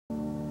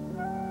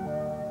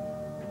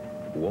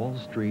Wall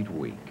Street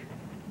Week.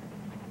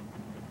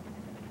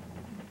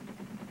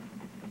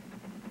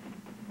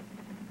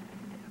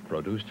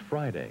 Produced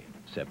Friday,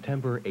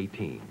 September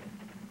 18.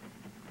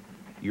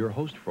 Your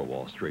host for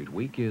Wall Street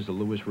Week is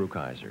Louis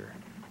Rukeyser.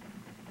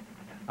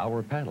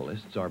 Our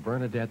panelists are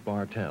Bernadette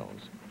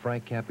Bartels,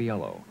 Frank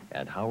Cappiello,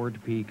 and Howard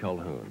P.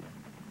 Culhoun.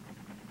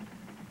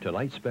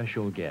 Tonight's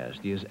special guest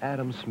is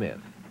Adam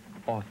Smith,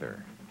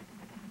 author.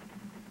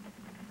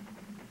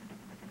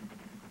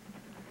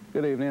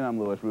 Good evening, I'm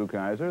Louis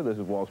Rukeyser. This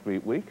is Wall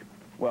Street Week.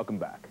 Welcome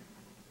back.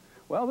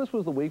 Well, this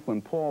was the week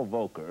when Paul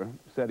Volcker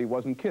said he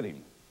wasn't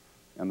kidding,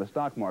 and the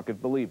stock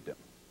market believed him.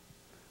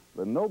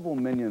 The noble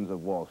minions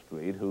of Wall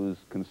Street, whose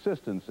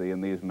consistency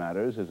in these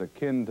matters is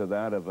akin to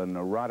that of a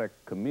neurotic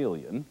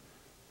chameleon,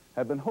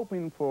 have been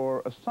hoping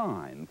for a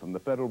sign from the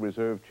Federal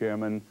Reserve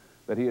Chairman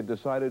that he had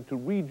decided to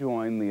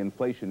rejoin the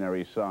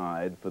inflationary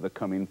side for the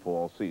coming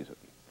fall season.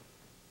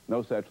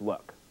 No such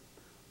luck.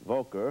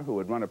 Volcker, who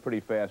had run a pretty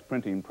fast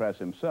printing press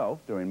himself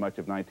during much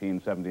of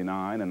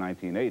 1979 and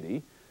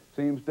 1980,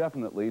 seems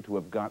definitely to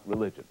have got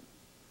religion.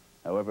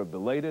 However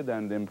belated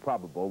and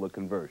improbable the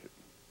conversion.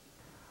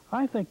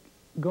 I think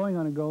going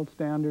on a gold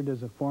standard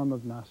is a form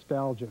of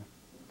nostalgia.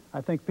 I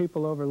think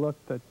people overlook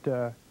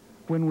that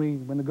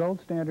when the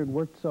gold standard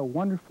worked so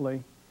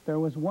wonderfully, there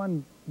was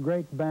one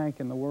great bank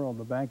in the world,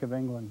 the Bank of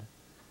England,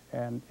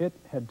 and it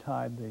had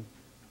tied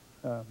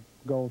the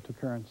gold to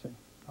currency.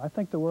 I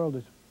think the world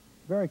is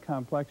very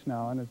complex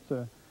now, and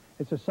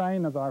it's a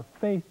sign of our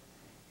faith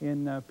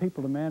in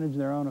people to manage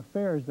their own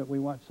affairs that we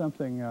want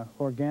something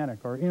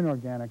organic or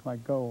inorganic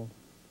like gold.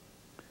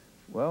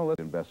 Well, that's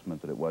the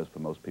investment that it was for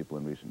most people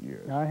in recent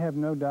years. I have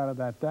no doubt of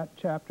that. That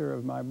chapter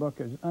of my book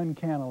is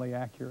uncannily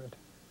accurate.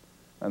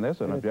 And there's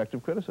an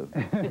objective criticism.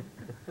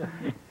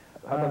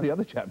 How about the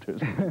other chapters?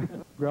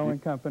 Growing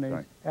companies.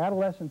 Right.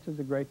 Adolescence is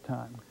a great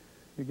time.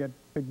 You get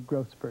big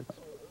growth spurts.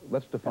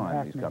 Let's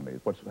define these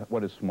companies.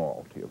 What is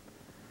small to you?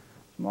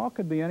 Small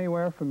could be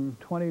anywhere from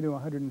 $20 to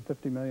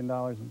 $150 million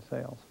in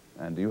sales.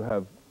 And do you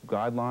have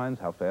guidelines,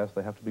 how fast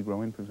they have to be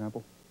growing, for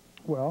example?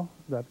 Well,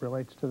 that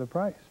relates to the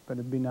price, but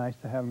it'd be nice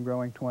to have them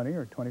growing 20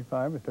 or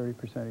 25 or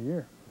 30% a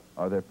year.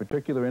 Are there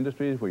particular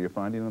industries where you're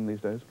finding them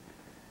these days?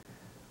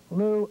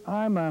 Lou,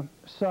 I'm a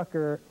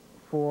sucker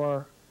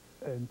for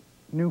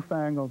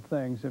newfangled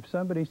things. If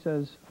somebody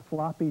says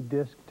floppy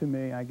disk to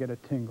me, I get a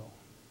tingle.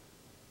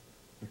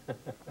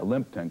 A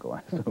limp tingle,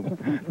 I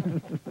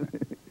assume.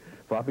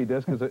 Floppy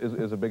disk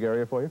is a big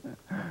area for you?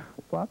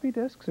 Floppy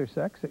disks are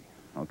sexy.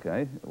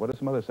 Okay. What are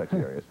some other sexy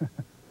areas?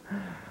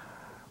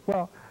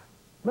 Well,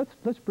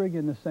 let's bring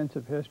in the sense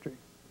of history.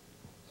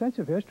 Sense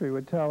of history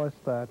would tell us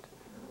that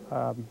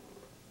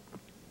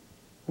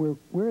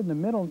we're in the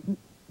middle.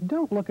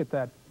 Don't look at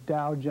that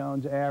Dow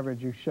Jones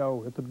average you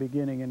show at the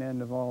beginning and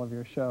end of all of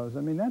your shows. I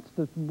mean, that's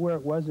where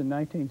it was in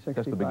 1965.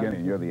 That's the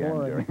beginning. You're the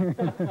end,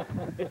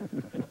 Jerry.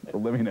 The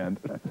living end.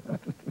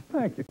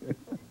 Thank you.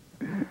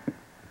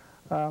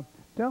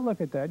 Don't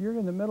look at that. You're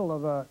in the middle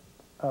of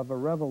a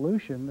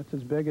revolution that's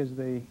as big as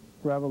the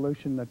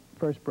revolution that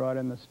first brought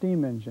in the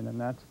steam engine, and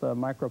that's the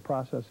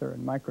microprocessor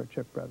and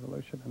microchip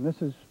revolution. And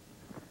this is,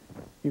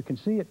 you can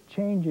see it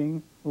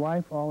changing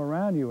life all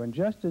around you. And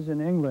just as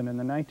in England in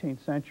the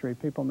 19th century,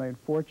 people made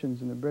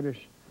fortunes in the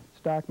British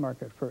stock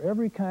market for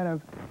every kind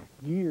of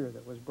gear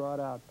that was brought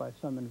out by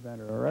some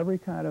inventor, or every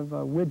kind of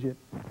widget.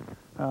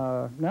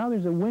 Now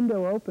there's a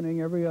window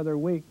opening every other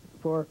week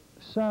for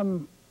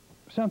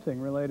something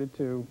related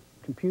to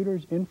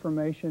computers,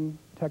 information,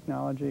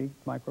 technology,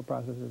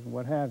 microprocessors, and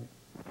what have you.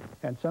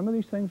 And some of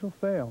these things will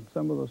fail,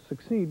 some will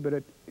succeed, but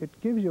it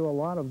gives you a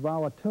lot of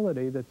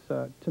volatility that's,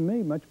 to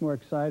me, much more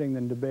exciting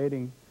than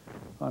debating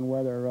on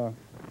whether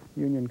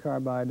Union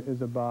Carbide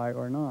is a buy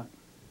or not.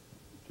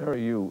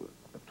 Jerry, you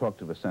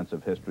talked of a sense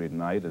of history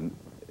tonight, and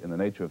in the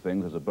nature of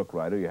things, as a book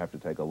writer, you have to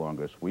take a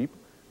longer sweep.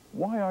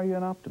 Why are you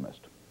an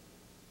optimist?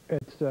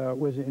 It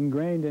was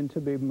ingrained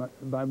into me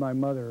by my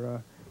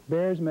mother.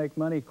 Bears make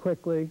money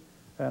quickly,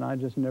 and I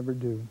just never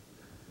do.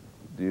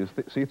 Do you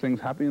see things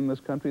happening in this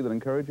country that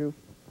encourage you?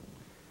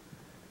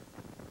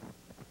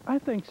 I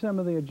think some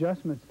of the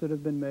adjustments that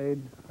have been made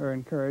are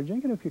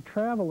encouraging, and if you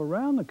travel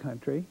around the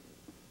country,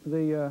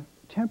 the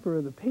temper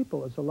of the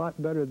people is a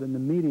lot better than the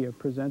media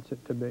presents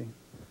it to be.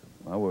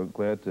 Well, we're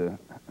glad to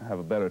have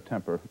a better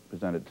temper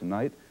presented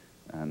tonight,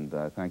 and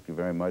thank you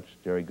very much,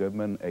 Jerry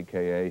Goodman,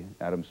 a.k.a.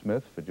 Adam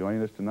Smith, for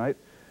joining us tonight.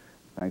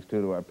 Thanks,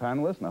 too, to our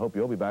panelists, and I hope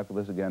you'll be back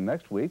with us again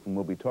next week, when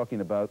we'll be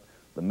talking about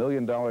the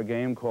million-dollar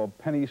game called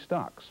penny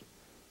stocks.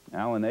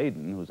 Alan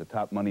Aden, who's a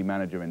top money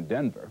manager in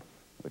Denver,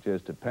 which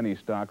is to penny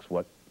stocks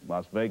what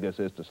Las Vegas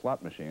is to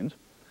slot machines,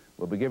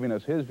 will be giving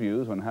us his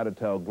views on how to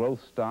tell growth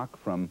stock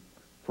from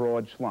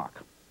fraud schlock.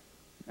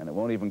 And it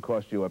won't even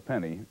cost you a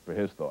penny for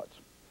his thoughts.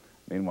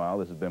 Meanwhile,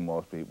 this has been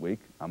Wall Street Week.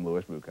 I'm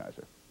Louis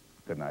Rukeyser.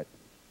 Good night.